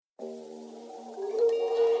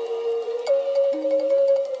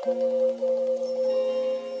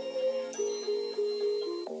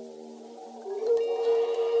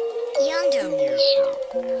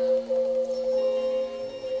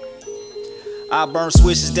I burn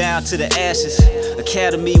switches down to the ashes.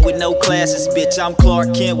 Academy with no classes. Bitch, I'm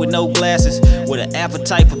Clark Kent with no glasses. With an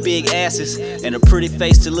appetite for big asses and a pretty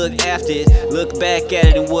face to look after it. Look back at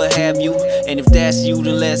it and what have you. And if that's you,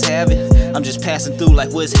 then let's have it. I'm just passing through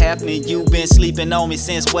like what's happening. You been sleeping on me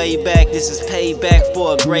since way back. This is payback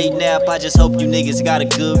for a great nap. I just hope you niggas got a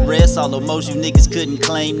good rest. Although most you niggas couldn't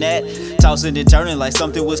claim that. Tossing and turning like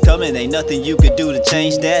something was coming. Ain't nothing you could do to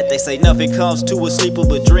change that. They say nothing comes to a sleeper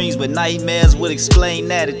but dreams. But nightmares would explain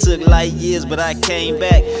that. It took light years but I came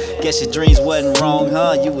back. Guess your dreams wasn't wrong,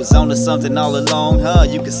 huh? You was onto something all along, huh?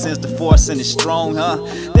 You could sense the force and it's strong, huh?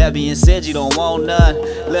 That being said, you don't want none,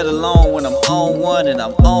 let alone when I'm on one and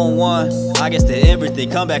I'm on one. I guess that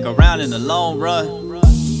everything come back around in the long run.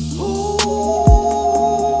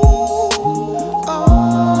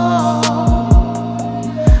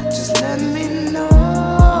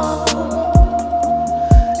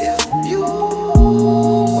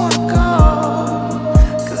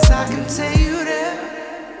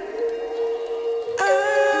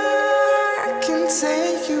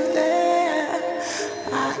 Take you there,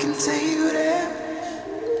 I can take you there.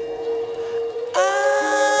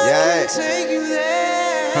 I can take you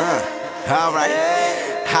there. Alright.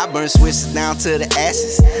 I burn switches down to the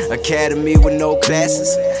ashes. Academy with no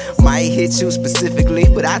classes. Might hit you specifically,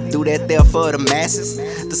 but I do that there for the masses.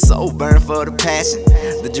 The soul burn for the passion.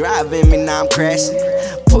 The drive in me, now I'm crashing.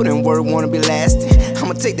 Put in work, wanna be lasting.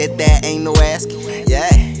 I'ma take that ain't no asking. Yeah.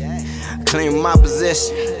 Claim my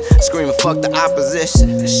position. Screaming fuck the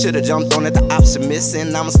opposition. Should've jumped on at the opposite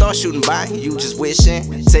missing. I'ma start shooting by, you just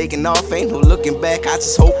wishing. Taking off, ain't no looking back, I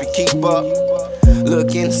just hope you keep up.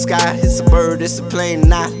 Look in the sky, it's a bird, it's a plane,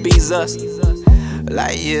 not bees us.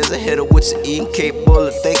 Light years ahead of what you're eating, capable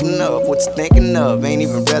of thinking of what you're thinking of. Ain't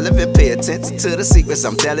even relevant, pay attention to the secrets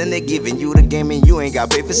I'm telling it. Giving you the game and you ain't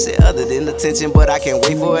got pay for shit other than attention. But I can't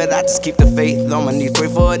wait for it, I just keep the faith. On my knees, pray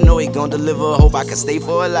for it, know he gon' deliver. Hope I can stay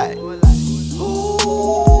for a life.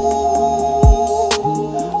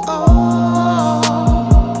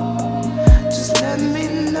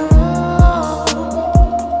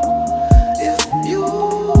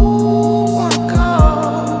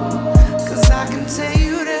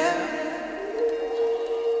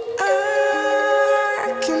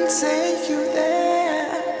 Take you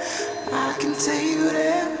there, I can take you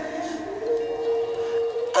there.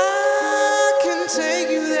 I can take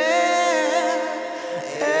you there.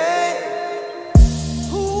 Hey.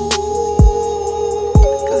 Ooh,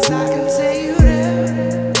 'cause I can take you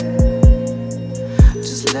there.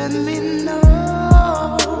 Just let me know.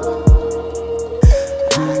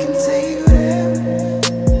 I can take you there.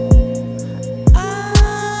 I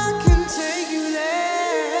can take you there.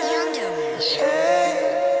 Hey.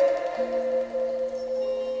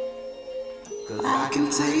 I can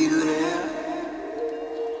take you there.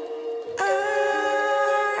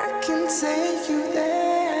 I can take you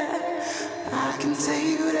there. I can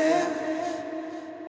take you there.